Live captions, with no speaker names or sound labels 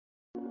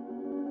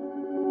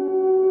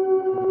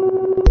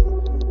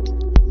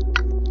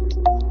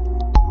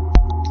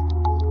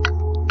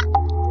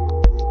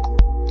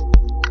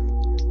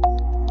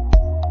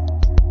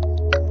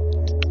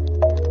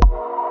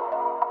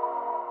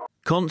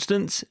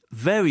constants,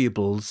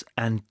 variables,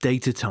 and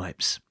data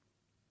types.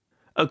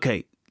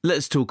 Okay,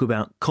 let's talk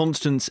about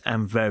constants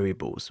and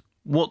variables.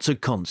 What's a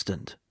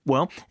constant?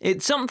 Well,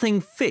 it's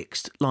something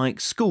fixed, like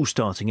school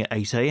starting at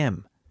 8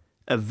 a.m.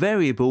 A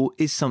variable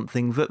is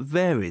something that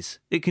varies.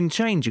 It can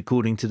change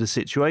according to the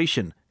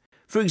situation.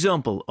 For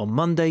example, on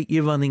Monday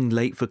you're running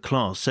late for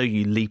class, so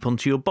you leap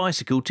onto your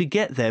bicycle to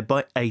get there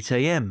by 8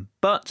 a.m.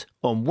 But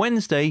on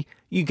Wednesday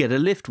you get a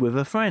lift with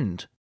a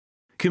friend.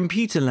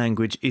 Computer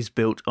language is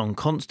built on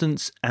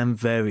constants and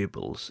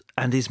variables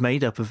and is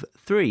made up of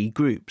 3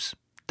 groups: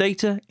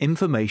 data,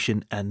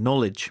 information, and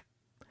knowledge.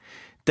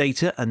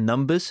 Data are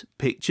numbers,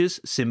 pictures,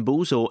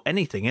 symbols, or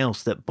anything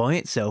else that by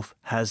itself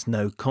has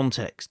no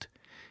context.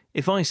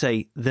 If I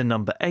say the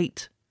number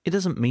 8, it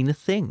doesn't mean a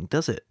thing,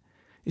 does it?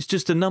 It's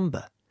just a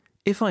number.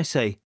 If I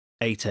say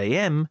 8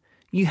 a.m,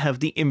 you have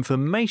the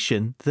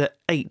information that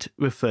 8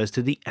 refers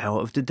to the hour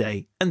of the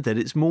day and that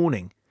it's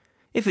morning.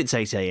 If it's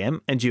 8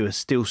 a.m. and you are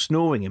still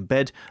snoring in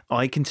bed,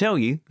 I can tell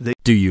you that...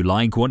 Do you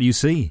like what you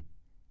see?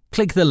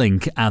 Click the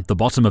link at the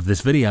bottom of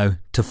this video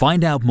to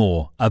find out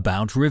more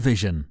about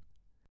revision.